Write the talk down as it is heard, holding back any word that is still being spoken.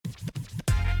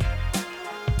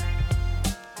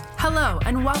Hello,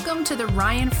 and welcome to the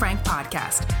Ryan Frank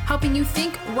Podcast, helping you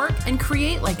think, work, and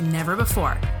create like never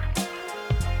before.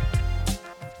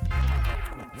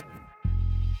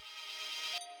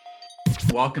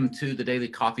 Welcome to the Daily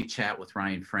Coffee Chat with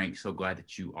Ryan Frank. So glad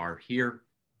that you are here.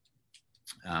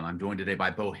 I'm joined today by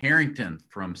Bo Harrington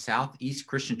from Southeast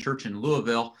Christian Church in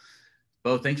Louisville.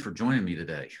 Bo, thanks for joining me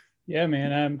today. Yeah,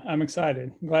 man, I'm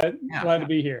excited. Glad to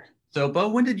be here. So, Bo,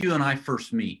 when did you and I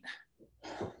first meet?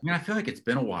 I feel like it's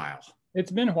been a while. It's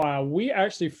been a while. We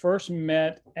actually first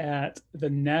met at the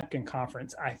Napkin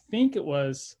Conference. I think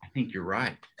you're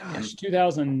right. Gosh,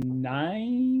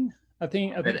 2009. I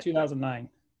think 2009.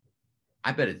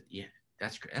 I bet it. Yeah,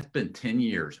 that's been 10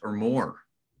 years or more.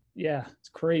 Yeah, it's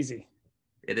crazy.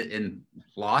 In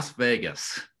Las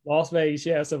Vegas. Las Vegas,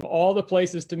 yes, of all the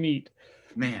places to meet.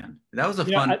 Man, that was a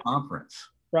fun conference.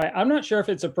 Right. I'm not sure if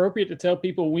it's appropriate to tell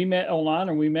people we met online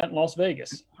or we met in Las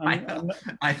Vegas. I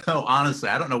know, honestly,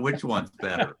 I don't know which one's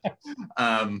better.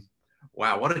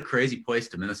 Wow, what a crazy place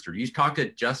to minister. Do you talk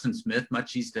to Justin Smith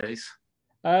much these days?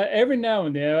 Every now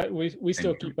and then, we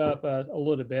still keep up a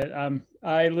little bit.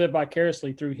 I live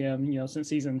vicariously through him, since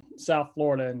he's in South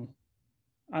Florida and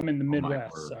I'm in the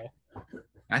Midwest. So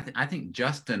I think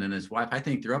Justin and his wife, I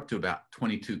think they're up to about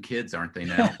 22 kids, aren't they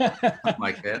now? Something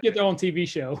like that. Get their own TV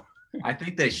show. I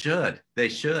think they should.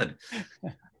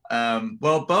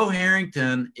 Well, Bo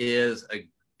Harrington is a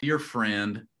dear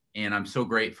friend, and I'm so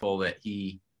grateful that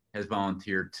he has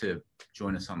volunteered to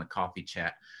join us on the Coffee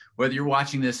Chat. Whether you're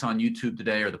watching this on YouTube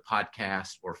today or the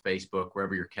podcast or Facebook,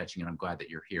 wherever you're catching it, I'm glad that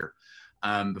you're here.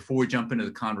 Before we jump into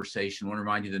the conversation, I want to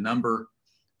remind you the number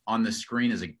on the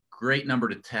screen is a great number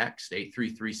to text,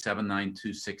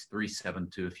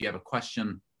 833-792-6372. If you have a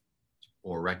question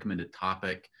or recommended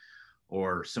topic,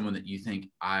 or someone that you think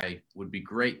I would be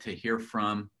great to hear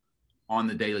from on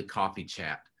the Daily Coffee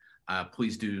Chat,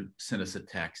 please do send us a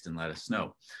text and let us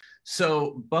know.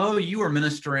 So, Bo, you are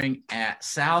ministering at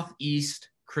Southeast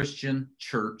Christian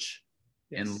Church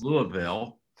in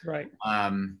Louisville, right?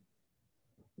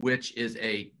 Which is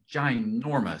a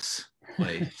ginormous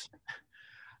place.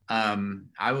 I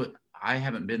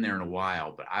haven't been there in a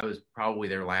while, but I was probably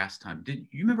there last time. Did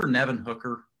you remember Nevin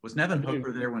Hooker? Was Nevin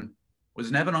Hooker there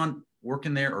was Nevin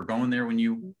working there or going there when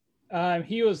you?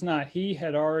 He was not. He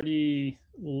had already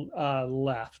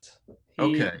left.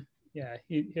 Okay. Yeah,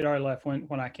 he had already left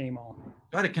when I came on.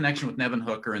 I had a connection with Nevin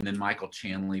Hooker and then Michael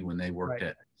Chanley when they worked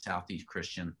at Southeast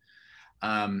Christian.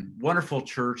 Wonderful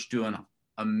church doing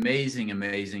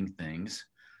amazing things.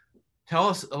 Tell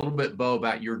us a little bit, Bo,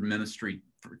 about your ministry.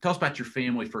 Tell us about your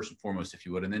family first and foremost, if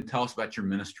you would, and then tell us about your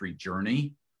ministry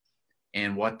journey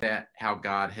and how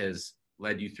God has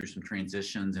led you through some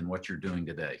transitions and what you're doing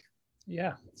today.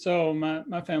 Yeah. So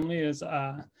my family is,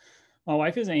 my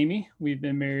wife is Amy. We've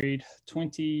been married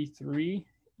 23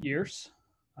 years,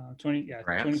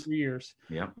 23 years.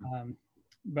 Yep.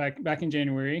 Back in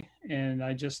January, and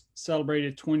I just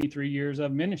celebrated 23 years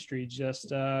of ministry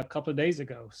just a couple of days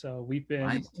ago. So we've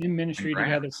been in ministry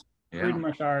together pretty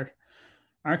much our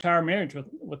entire marriage,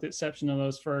 with the exception of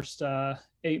those first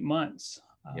 8 months.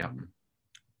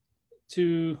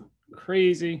 Two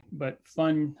crazy but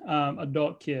fun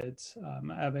adult kids. I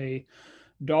have a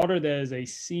daughter that is a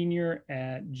senior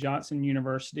at Johnson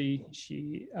University.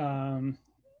 She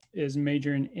is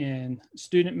majoring in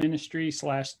student ministry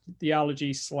 /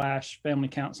 theology / family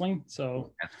counseling.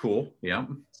 So that's cool. Yeah.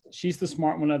 She's the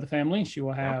smart one of the family. She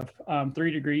will have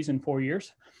 3 degrees in 4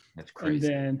 years. That's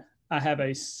crazy. And then I have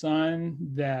a son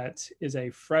that is a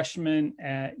freshman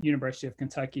at University of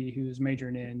Kentucky who is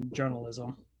majoring in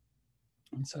journalism.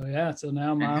 And so, so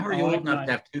now how are you old enough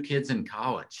to have 2 kids in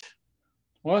college?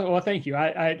 Well, thank you.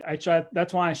 I try.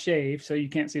 That's why I shave, so you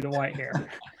can't see the white hair.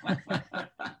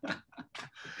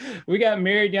 We got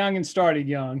married young and started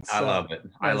young. So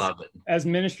I love it. As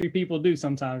ministry people do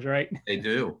sometimes, right? They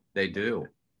do.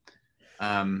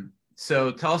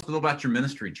 So tell us a little about your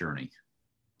ministry journey.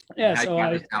 Yeah. How so you got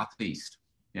to Southeast.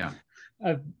 Yeah.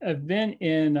 I've been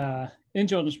in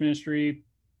children's ministry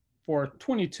for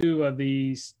 22 of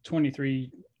these 23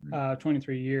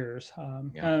 years.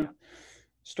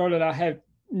 Started, I had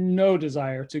no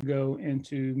desire to go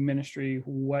into ministry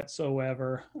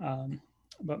whatsoever.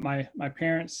 But my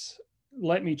parents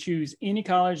let me choose any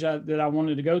college that I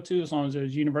wanted to go to, as long as it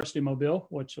was University of Mobile,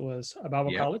 which was a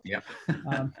Bible college. Yep.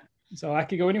 So I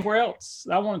could go anywhere else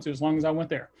I wanted to, as long as I went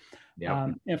there.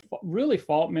 Yep. And really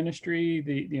fought ministry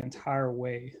the entire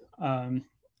way.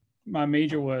 My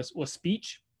major was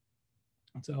speech.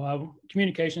 So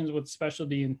communications with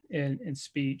specialty in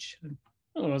speech. I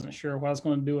really wasn't sure what I was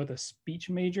going to do with a speech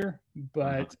major,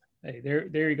 but hey,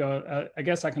 there you go. I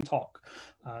guess I can talk.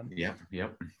 Yep.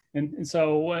 And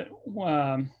so what,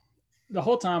 the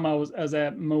whole time I was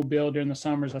at Mobile during the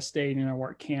summers, I stayed and I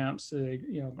worked camps, like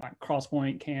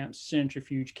Crosspoint camps,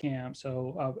 centrifuge camps.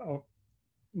 So I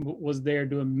was there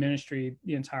doing ministry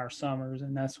the entire summers.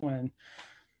 And that's when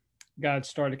God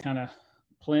started kind of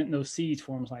planting those seeds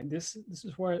for him. Like, this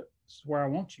is where I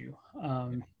want you.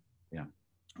 Yeah.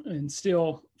 And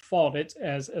still fought it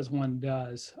as one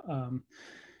does.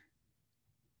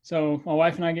 So my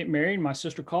wife and I get married. My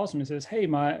sister calls me and says, "Hey,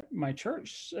 my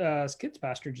church kids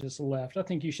pastor just left. I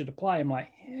think you should apply." I'm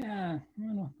like, "Yeah,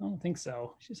 I don't think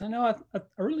so." She said, "No, I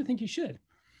really think you should."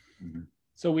 Mm-hmm.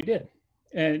 So we did,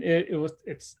 and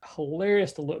it's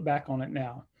hilarious to look back on it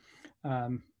now.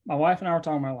 My wife and I were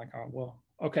talking about, like, oh, well,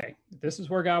 okay, this is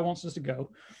where God wants us to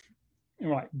go, and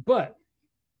we're like, but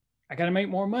I got to make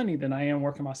more money than I am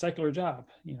working my secular job,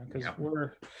 because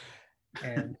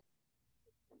and.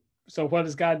 So what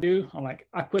does God do? I'm like,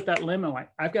 I put that limit. I'm like,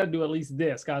 I've got to do at least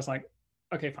this. God's like,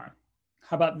 okay, fine.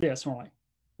 How about this? And we're like,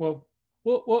 well,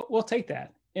 we'll take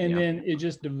that. And then it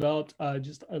just developed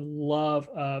just a love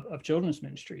of children's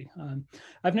ministry.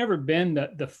 I've never been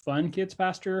the fun kids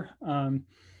pastor.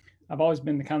 I've always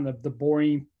been the kind of the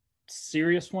boring,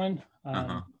 serious one.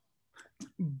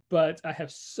 But I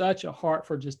have such a heart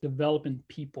for just developing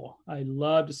people. I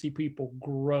love to see people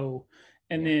grow,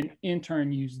 and then in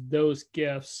turn use those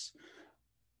gifts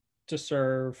to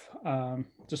serve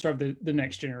the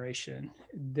next generation.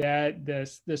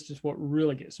 That's just what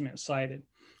really gets me excited.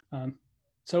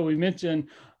 So we mentioned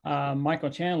Michael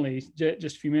Chanley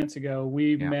just a few minutes ago.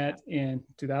 We met in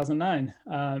 2009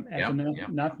 at the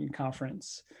Napkin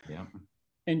Conference,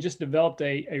 and just developed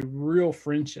a real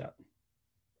friendship.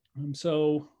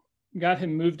 So God had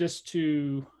moved us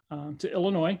to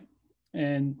Illinois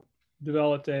and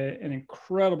developed an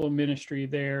incredible ministry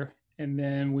there. And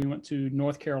then we went to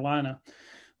North Carolina.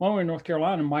 When we were in North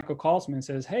Carolina, Michael calls me and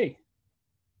says, "Hey,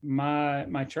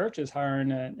 my church is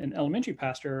hiring an elementary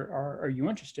pastor. Are you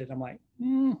interested?" I'm like,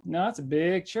 "No, it's a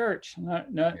big church.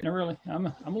 Not really. I'm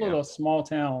a little small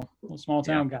town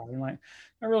guy. I'm like,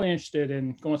 not really interested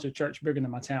in going to a church bigger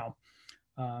than my town."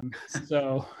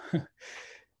 So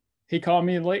he called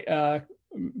me late,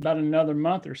 about another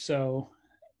month or so,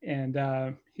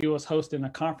 and he was hosting a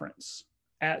conference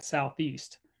at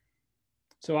Southeast.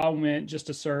 So I went just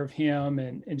to serve him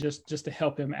and just to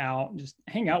help him out, and just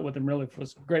hang out with him. Really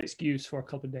was a great excuse for a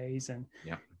couple of days. And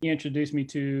he introduced me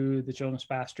to the children's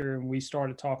pastor, and we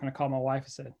started talking. I called my wife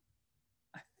and said,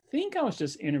 "I think I was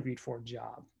just interviewed for a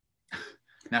job."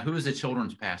 Now, who was the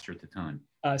children's pastor at the time?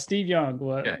 Steve Young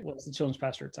was the children's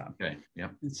pastor at the time. Okay, yeah.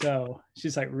 And so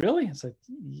she's like, "Really?" I said,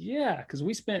 "Yeah," because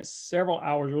we spent several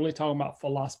hours really talking about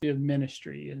philosophy of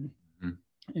ministry and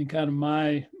kind of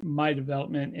my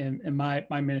development and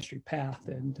my ministry path.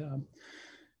 And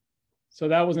so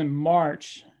that was in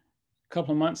March. A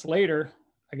couple of months later,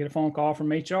 I get a phone call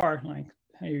from HR like,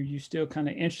 "Hey, are you still kind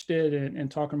of interested in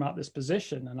talking about this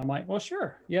position?" And I'm like, "Well,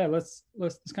 sure. Yeah, let's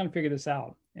kind of figure this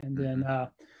out." And then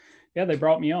they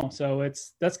brought me on. So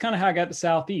that's kind of how I got to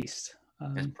Southeast.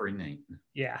 That's pretty neat.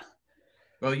 Yeah.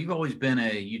 Well, you've always been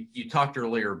you talked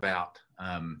earlier about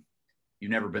you've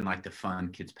never been like the fun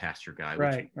kids pastor guy,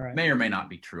 which right. may or may not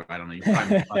be true. I don't know. You're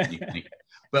probably more fun than you think.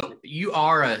 But you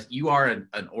are an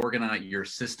organized, you're a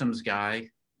systems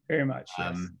guy. Very much.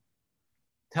 Yes.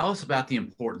 Tell us about the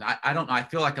importance. I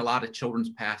feel like a lot of children's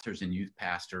pastors and youth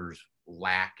pastors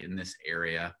lack in this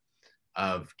area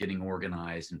of getting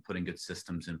organized and putting good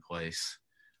systems in place.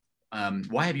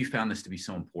 Why have you found this to be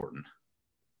so important?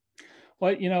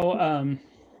 Well, you will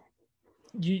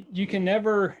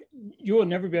never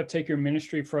be able to take your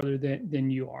ministry further than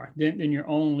you are, than your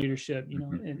own leadership,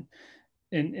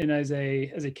 and as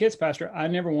a kids pastor, I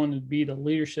never wanted to be the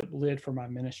leadership lid for my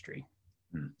ministry.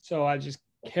 So I just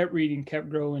kept reading, kept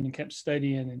growing, and kept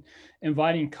studying and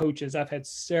inviting coaches. I've had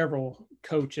several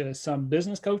coaches, some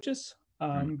business coaches,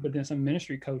 but then some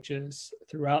ministry coaches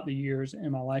throughout the years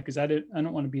in my life, because I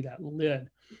don't want to be that lid.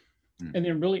 And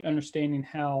then really understanding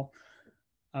how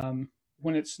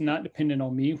when it's not dependent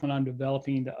on me, when I'm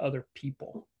developing the other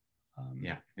people,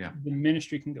 the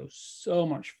ministry can go so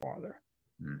much farther.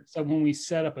 So when we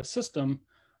set up a system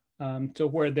to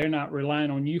where they're not relying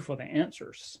on you for the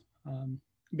answers,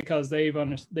 because they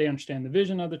understand the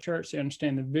vision of the church, they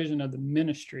understand the vision of the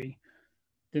ministry,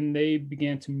 then they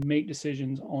begin to make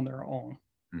decisions on their own.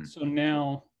 So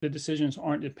now the decisions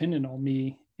aren't dependent on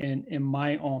me and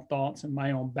my own thoughts and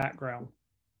my own background.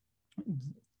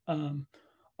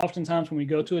 Oftentimes when we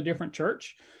go to a different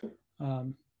church,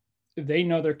 they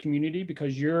know their community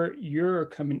because you're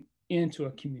coming into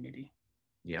a community.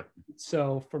 Yep.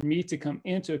 So for me to come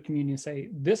into a community and say,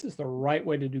 this is the right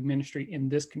way to do ministry in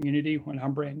this community when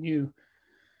I'm brand new,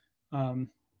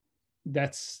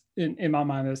 that's in my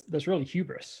mind, that's really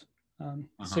hubris.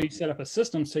 So you set up a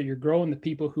system so you're growing the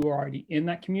people who are already in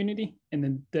that community and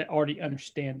then that already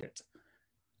understand it.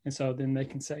 And so then they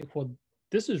can say, well,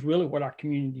 this is really what our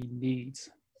community needs,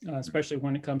 especially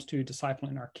when it comes to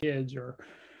discipling our kids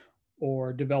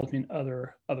or developing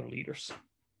other leaders.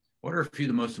 What are a few of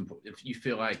the most important, if you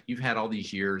feel like you've had all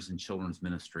these years in children's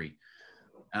ministry,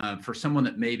 for someone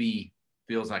that maybe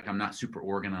feels like I'm not super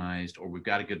organized, or we've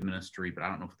got a good ministry, but I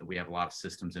don't know if we have a lot of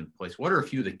systems in place. What are a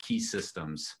few of the key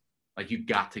systems like you've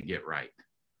got to get right,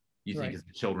 you think, as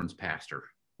a children's pastor?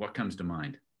 What comes to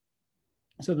mind?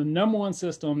 So the number one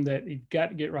system that you've got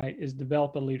to get right is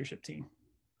develop a leadership team.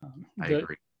 I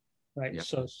agree. Right. Yep.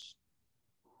 So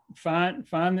find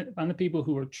the people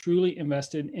who are truly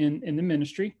invested in the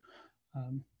ministry.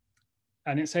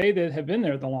 I didn't say that have been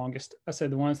there the longest. I said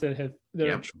the ones that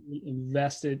are truly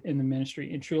invested in the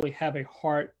ministry and truly have a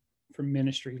heart for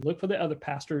ministry. Look for the other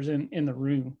pastors in the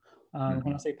room.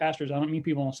 When I say pastors, I don't mean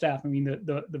people on staff. I mean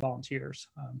the volunteers.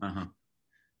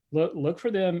 Look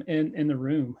for them in the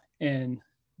room and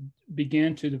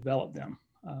begin to develop them.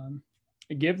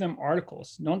 Give them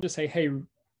articles. Don't just say, hey,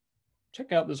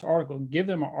 check out this article. Give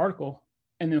them an article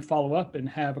and then follow up and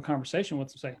have a conversation with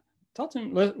them. Say, talk to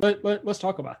them. Let's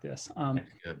talk about this.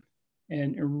 Good.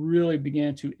 And really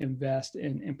begin to invest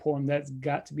and pour them. That's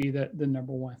got to be the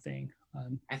number one thing.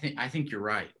 I think you're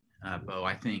right, Bo.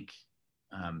 I think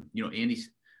Andy.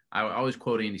 I always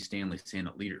quote Andy Stanley saying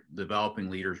that developing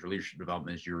leaders or leadership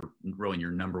development is really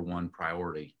your number one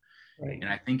priority. Right. And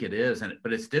I think it is,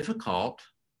 but it's difficult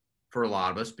for a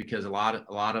lot of us because a lot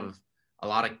of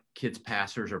kids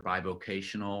pastors are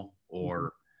bivocational,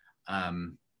 or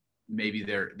maybe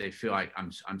they feel like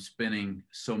I'm spinning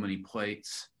so many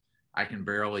plates, I can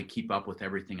barely keep up with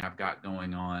everything I've got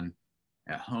going on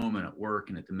at home and at work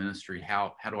and at the ministry.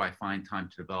 How do I find time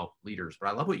to develop leaders? But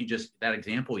I love what that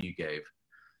example you gave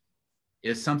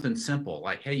is something simple,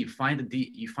 like, hey, you find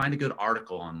a good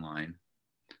article online,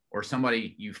 or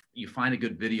somebody you find a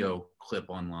good video clip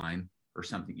online or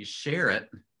something, you share it,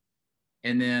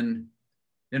 and then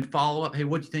follow up. Hey,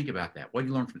 what do you think about that? What do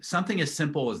you learn from it? Something as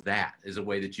simple as that is a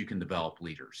way that you can develop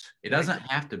leaders. It doesn't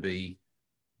have to be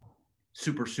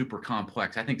super, super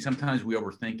complex. I think sometimes we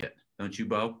overthink it. Don't you,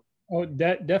 Bo? Oh,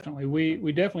 definitely.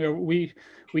 We definitely are.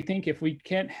 We think if we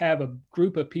can't have a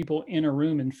group of people in a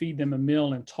room and feed them a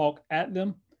meal and talk at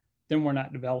them, then we're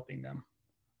not developing them.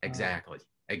 Exactly.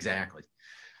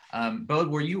 Bo,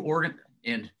 were you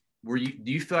do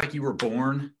you feel like you were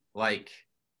born like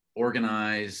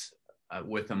organized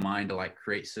with a mind to like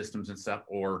create systems and stuff,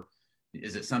 or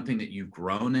is it something that you've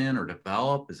grown in or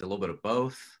developed? Is it a little bit of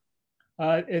both?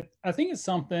 I think it's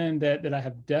something that I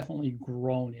have definitely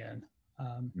grown in,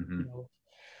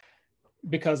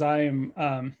 because I am,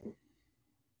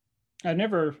 I've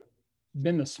never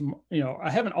been I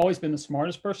haven't always been the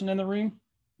smartest person in the room,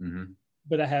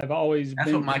 but I have always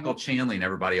That's what Michael Chanley and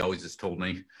everybody always has told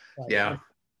me. Yeah.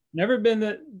 Never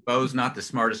been Bo's not the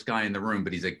smartest guy in the room,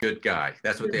 but he's a good guy.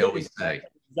 That's what they always say.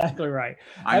 Exactly right.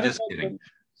 I'm just kidding.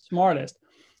 Smartest,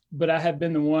 but I have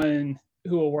been the one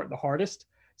who will work the hardest.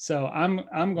 So I'm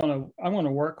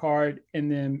gonna work hard,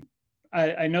 and then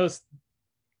I noticed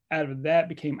out of that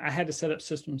I had to set up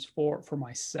systems for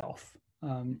myself.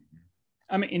 I'm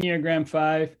an Enneagram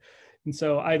 5, and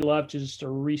so I love to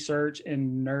research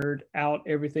and nerd out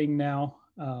everything now.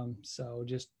 So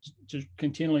just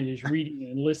continually just reading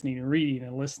and listening and reading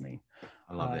and listening.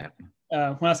 I love that.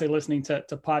 When I say listening to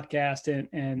podcasts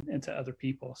and to other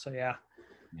people. So yeah.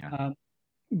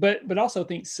 But also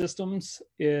think systems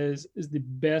is the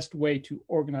best way to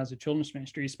organize a children's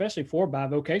ministry, especially for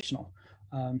bivocational.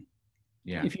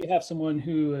 If you have someone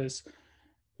who is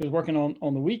working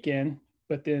on the weekend,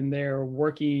 but then they're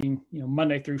working,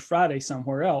 Monday through Friday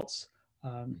somewhere else,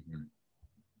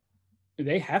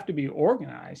 they have to be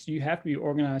organized. You have to be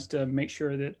organized to make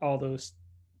sure that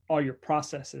all your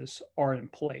processes are in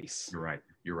place.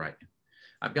 You're right.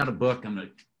 I've got a book.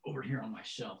 I'm over here on my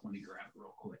shelf. Let me grab it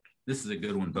real quick. This is a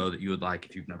good one, Bo, that you would like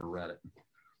if you've never read it,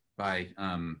 by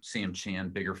Sam Chan,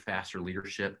 Bigger, Faster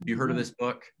Leadership. Have you heard of this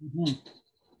book?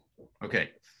 Okay.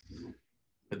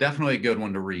 But definitely a good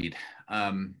one to read.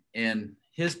 And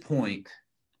his point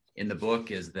in the book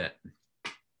is that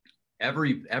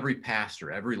every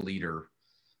pastor, every leader,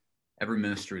 every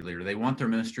ministry leader, they want their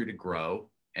ministry to grow,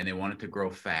 and they want it to grow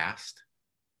fast.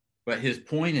 But his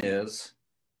point is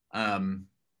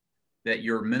that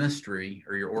your ministry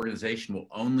or your organization will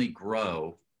only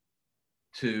grow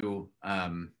to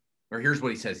or here's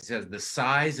what he says. He says, the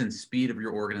size and speed of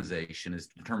your organization is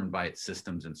determined by its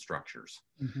systems and structures.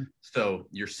 Mm-hmm. So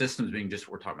your systems being just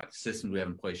what we're talking about, the systems we have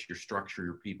in place, your structure,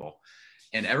 your people.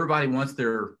 And everybody wants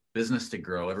their business to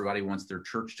grow. Everybody wants their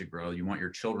church to grow. You want your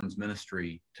children's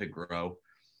ministry to grow.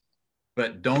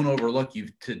 But don't overlook,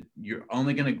 you're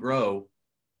only going to grow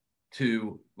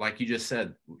to, like you just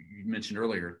said, you mentioned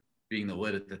earlier, being the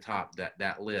lid at the top,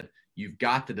 that lid. You've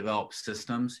got to develop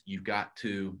systems. You've got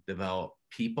to develop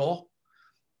people,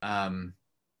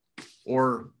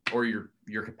 or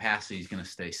your capacity is going to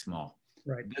stay small.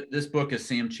 Right. This book is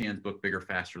Sam Chan's book, Bigger,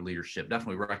 Faster Leadership.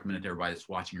 Definitely recommend it to everybody that's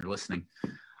watching or listening.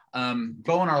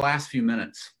 Bo, in our last few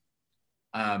minutes,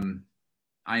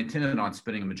 I intended on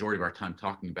spending a majority of our time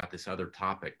talking about this other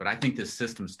topic, but I think this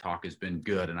systems talk has been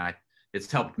good, and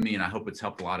it's helped me, and I hope it's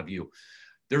helped a lot of you.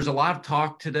 There's a lot of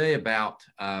talk today about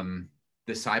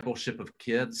discipleship of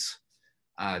kids.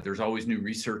 There's always new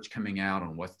research coming out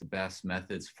on what's the best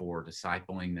methods for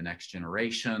discipling the next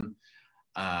generation.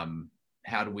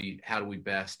 How do we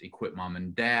best equip mom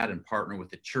and dad and partner with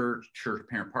the church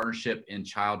parent partnership in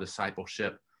child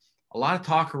discipleship? A lot of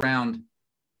talk around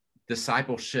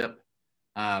discipleship.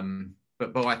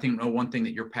 But Bo, I think one thing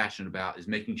that you're passionate about is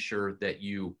making sure that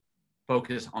you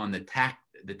focus on the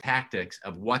tactics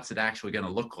of what's it actually going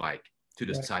to look like to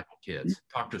disciple kids.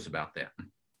 Talk to us about that.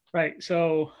 Right.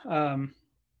 So,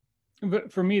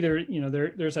 but for me,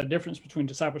 there's a difference between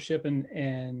discipleship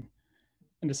and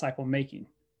disciple making.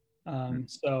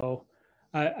 So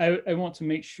I want to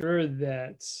make sure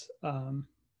that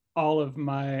all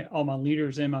my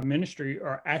leaders in my ministry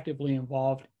are actively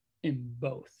involved in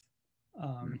both.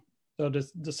 So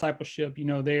discipleship,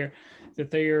 they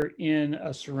are in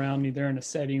a surrounding, they're in a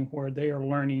setting where they are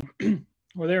learning,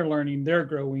 they're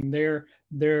growing, they're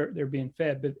being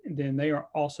fed, but then they are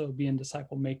also being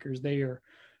disciple makers. They're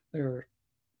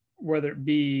whether it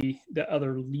be the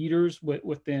other leaders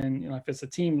within, if it's a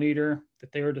team leader,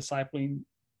 that they are discipling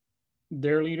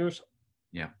their leaders,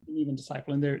 even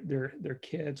discipling their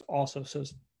kids also. So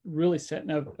it's really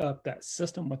setting up that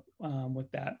system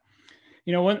with that.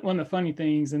 One of the funny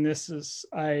things, and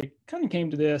I kind of came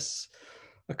to this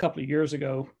a couple of years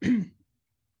ago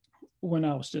when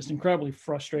I was just incredibly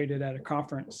frustrated at a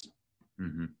conference.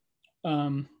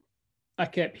 Mm-hmm. I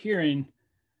kept hearing,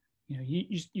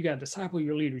 you got to disciple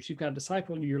your leaders. You've got to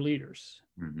disciple your leaders.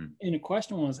 Mm-hmm. And a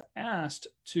question was asked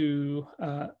to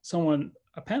a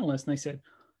panelist, and they said,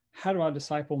 how do I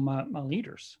disciple my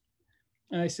leaders?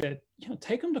 And I said,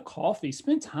 take them to coffee,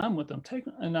 spend time with them.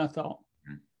 And I thought,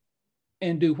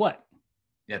 and do what?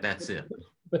 Yeah, that's it.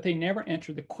 But they never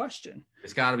answered the question.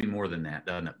 It's got to be more than that,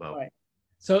 doesn't it, Bo? Right.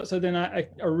 So then I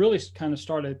really kind of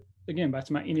started, again, back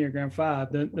to my Enneagram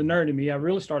 5, the nerd in me, I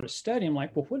really started studying,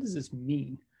 like, well, what does this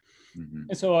mean? Mm-hmm.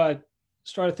 And so I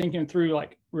started thinking through,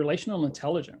 like, relational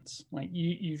intelligence. Like,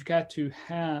 you've got to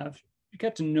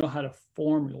know how to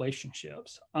form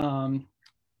relationships.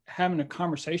 Having a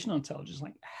conversational intelligence,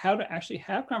 like how to actually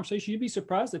have conversations. You'd be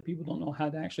surprised that people don't know how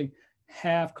to actually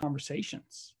have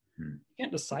conversations. You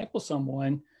can't disciple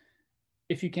someone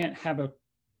if you can't have a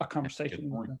conversation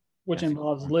with them, which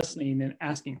involves listening and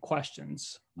asking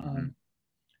questions. Mm-hmm.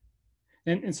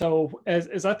 And so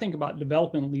as I think about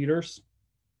developing leaders,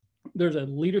 there's a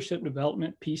leadership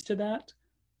development piece to that,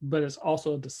 but it's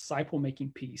also a disciple making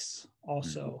piece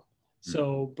also. Mm-hmm.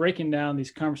 So breaking down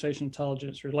these conversation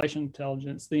intelligence, relational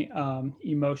intelligence, the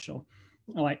emotional,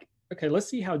 like, okay, let's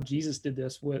see how Jesus did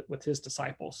this with his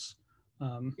disciples.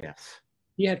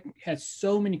 He had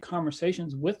so many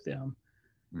conversations with them.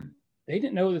 They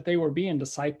didn't know that they were being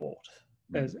discipled,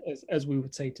 as we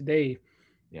would say today.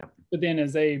 Yeah. But then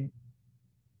as they,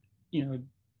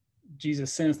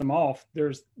 Jesus sends them off,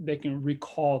 they can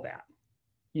recall that.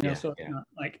 So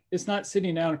it's not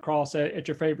sitting down across at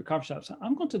your favorite coffee shop. So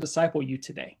I'm going to disciple you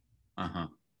today.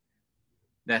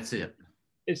 That's it.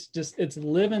 It's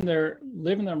living their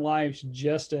lives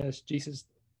just as Jesus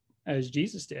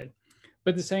did.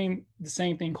 But the same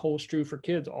thing holds true for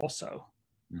kids also.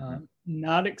 Mm-hmm.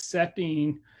 Not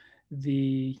accepting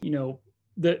the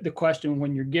question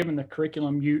when you're given the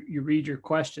curriculum, you read your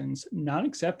questions, not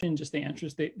accepting just the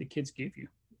answers that the kids give you.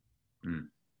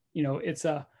 It's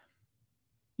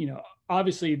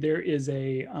obviously there is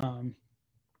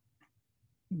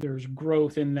there's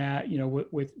growth in that,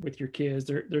 with your kids,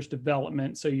 there's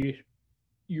development. So you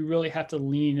really have to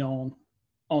lean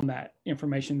on that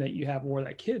information that you have where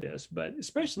that kid is. But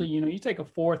especially, you take a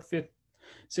 4th, 5th,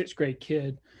 6th grade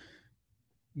kid,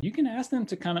 you can ask them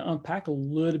to kind of unpack a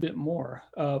little bit more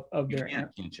of their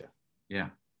answer. Yeah.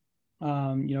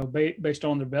 Based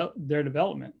on their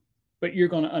development, but you're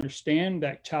going to understand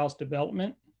that child's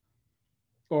development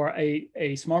or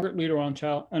a small group leader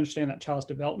will understand that child's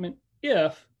development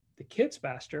if the kids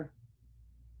pastor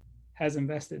has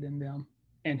invested in them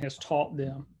and has taught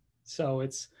them. So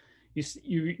it's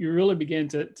you really begin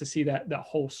to see that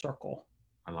whole circle.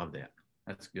 I love that.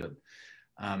 That's good.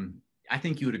 I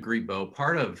think you would agree, Bo.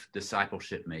 Part of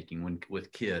discipleship making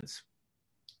with kids,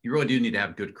 you really do need to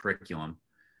have good curriculum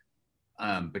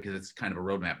because it's kind of a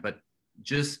roadmap. But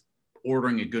just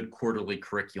ordering a good quarterly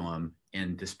curriculum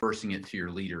and dispersing it to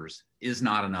your leaders is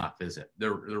not enough, is it?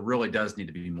 There really does need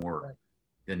to be more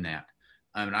than that.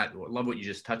 And I love what you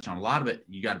just touched on. A lot of it,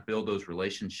 you got to build those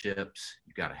relationships.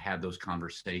 You've got to have those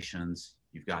conversations.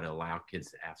 You've got to allow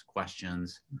kids to ask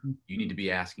questions. Mm-hmm. You need to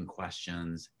be asking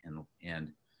questions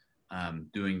and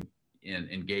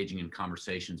engaging in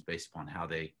conversations based upon how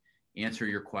they answer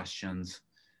your questions.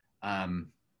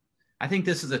 I think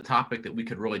this is a topic that we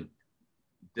could really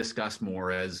discuss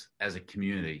more as a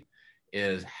community,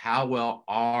 is how well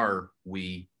are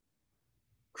we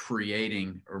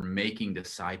creating or making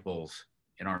disciples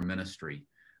in our ministry?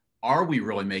 Are we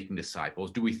really making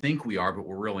disciples? Do we think we are, but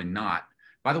we're really not?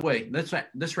 By the way,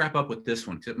 let's wrap up with this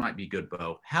one because it might be good,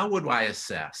 Bo. How would I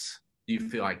assess? Do you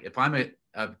feel like if I'm a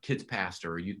kids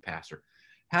pastor or youth pastor,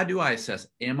 how do I assess?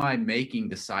 Am I making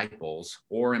disciples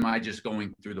or am I just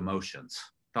going through the motions?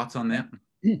 Thoughts on that?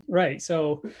 Right.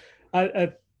 So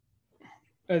I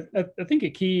think a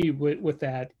key with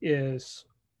that is,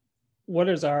 what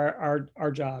is our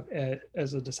job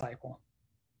as a disciple?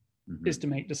 Mm-hmm. Is to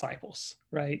make disciples,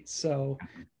 right? So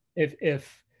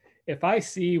if I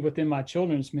see within my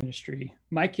children's ministry,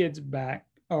 my kids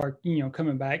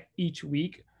coming back each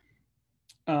week,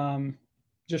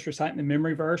 just reciting the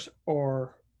memory verse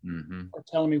or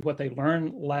telling me what they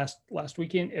learned last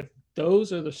weekend, if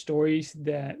those are the stories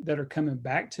that are coming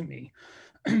back to me,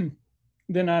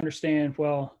 then I understand,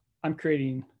 well, I'm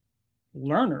creating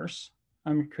learners.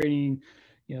 I'm creating,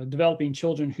 developing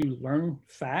children who learn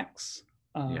facts.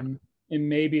 And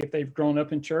maybe if they've grown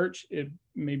up in church, it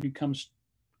maybe becomes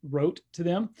rote to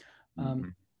them.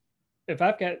 If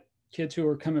I've got kids who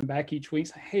are coming back each week,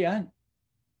 say, hey,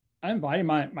 I invited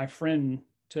my friend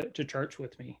to church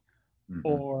with me.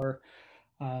 Or,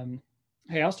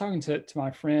 hey, I was talking to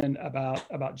my friend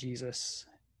about Jesus.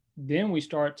 Then we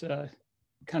start to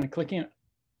kind of click in.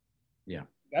 Yeah,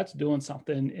 that's doing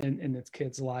something in this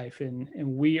kid's life, and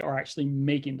we are actually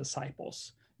making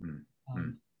disciples.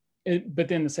 But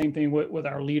then the same thing with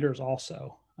our leaders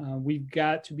also. We've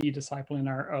got to be discipling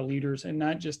our leaders, and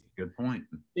not just good point.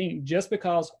 Just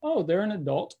because they're an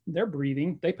adult, they're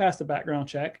breathing, they passed the background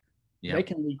check, they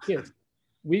can lead kids.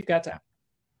 We've got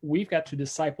to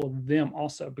disciple them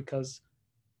also, because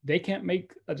they can't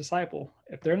make a disciple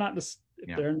if they're not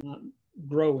they're not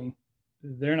growing.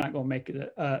 They're not going to make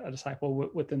it a disciple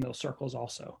within those circles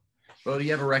also. Well, do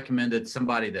you ever recommended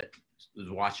somebody that is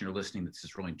watching or listening that's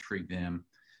just really intrigued them?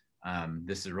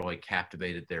 This has really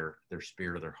captivated their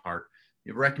spirit or their heart.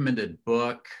 You recommended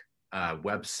book,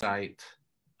 website.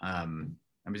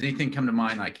 Does anything come to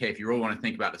mind? Like, hey, if you really want to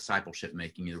think about discipleship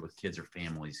making, either with kids or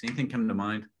families, anything come to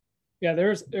mind? Yeah,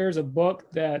 there's a book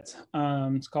that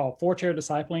it's called 4-Chair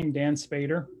Discipling, Dan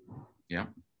Spader. Yeah.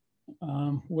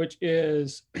 Which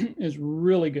is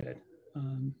really good.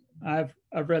 I've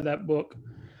read that book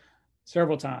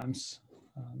several times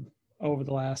over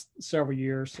the last several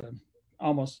years. I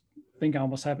almost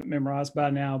have it memorized by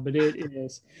now, but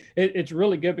it's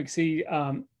really good because he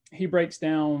breaks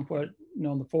down what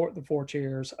the four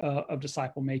chairs of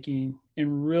disciple making,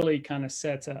 and really kind of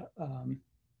sets a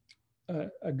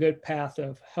good path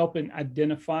of helping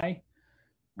identify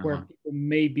where people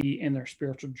may be in their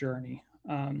spiritual journey.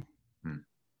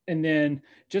 And then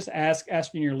just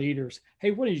asking your leaders,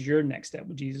 hey, what is your next step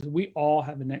with Jesus? We all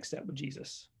have the next step with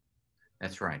Jesus.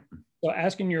 That's right. So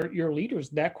asking your leaders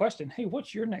that question, hey,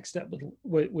 what's your next step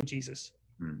with Jesus?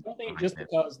 Don't think just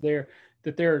because they're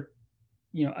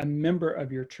a member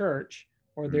of your church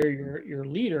or they're your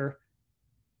leader,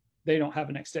 they don't have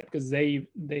a next step, because they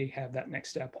have that next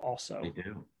step also. They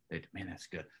do. Man, that's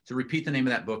good. So repeat the name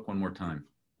of that book one more time.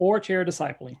 4-Chair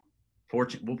Discipling.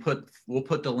 We'll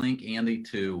put the link, Andy,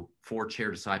 to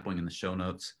 4-Chair Discipling in the show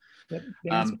notes.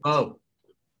 Yep,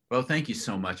 Bo, thank you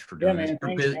so much for doing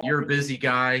this. You're a busy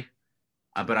guy,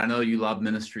 but I know you love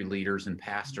ministry leaders and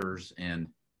pastors, and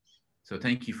so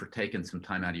thank you for taking some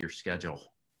time out of your schedule.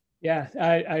 Yeah,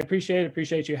 I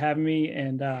appreciate you having me,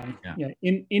 and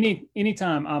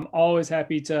anytime, I'm always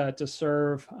happy to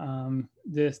serve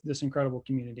this incredible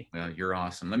community. Well, you're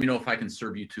awesome. Let me know if I can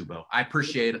serve you too, Bo. I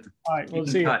appreciate it. All right, we'll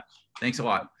see you. Thanks a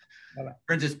lot. Bye-bye.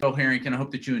 Friends, it's Bo Harrington. I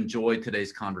hope that you enjoyed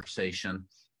today's conversation.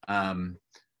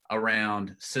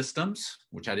 around systems,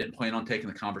 which I didn't plan on taking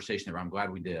the conversation there, but I'm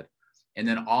glad we did. And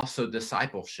then also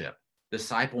discipleship,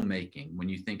 disciple making, when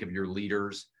you think of your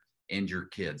leaders and your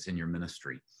kids in your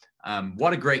ministry.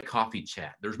 What a great coffee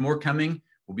chat. There's more coming.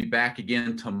 We'll be back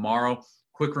again tomorrow.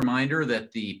 Quick reminder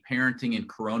that the Parenting in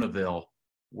Coronaville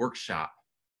workshop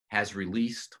has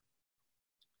released.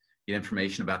 Get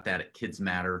information about that at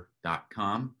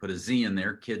kidsmatter.com. Put a Z in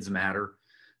there,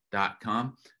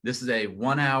 kidsmatter.com. This is a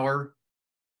 1-hour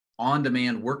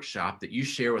on-demand workshop that you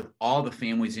share with all the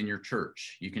families in your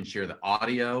church. You can share the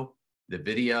audio, the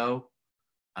video,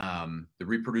 the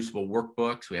reproducible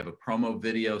workbooks. We have a promo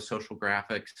video, social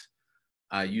graphics.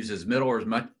 Use as little or as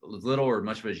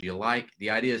much of as you like. The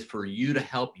idea is for you to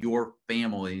help your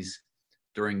families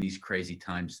during these crazy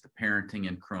times. The Parenting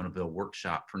in Coronaville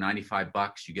workshop for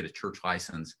 $95, you get a church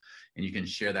license, and you can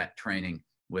share that training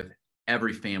with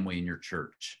every family in your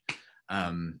church.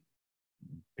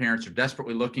 Parents are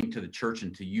desperately looking to the church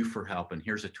and to you for help, and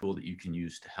here's a tool that you can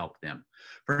use to help them.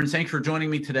 Friends, thanks for joining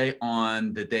me today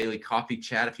on the Daily Coffee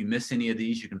Chat. If you miss any of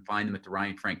these, you can find them at the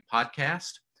Ryan Frank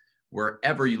Podcast,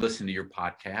 wherever you listen to your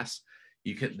podcasts.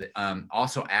 You can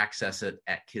also access it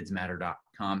at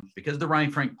kidsmatter.com, because the Ryan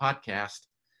Frank Podcast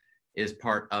is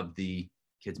part of the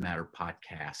Kids Matter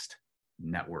Podcast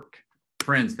Network.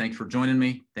 Friends, thanks for joining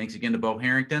me. Thanks again to Bo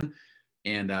Harrington.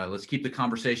 And let's keep the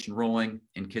conversation rolling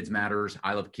in Kids Matters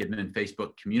I Love Kidmin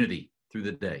Facebook community through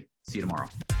the day. See you tomorrow.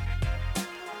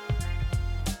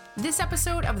 This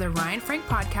episode of the Ryan Frank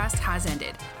Podcast has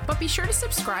ended, but be sure to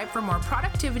subscribe for more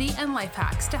productivity and life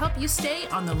hacks to help you stay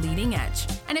on the leading edge.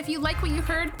 And if you like what you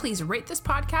heard, please rate this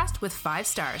podcast with 5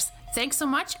 stars. Thanks so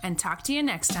much, and talk to you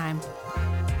next time.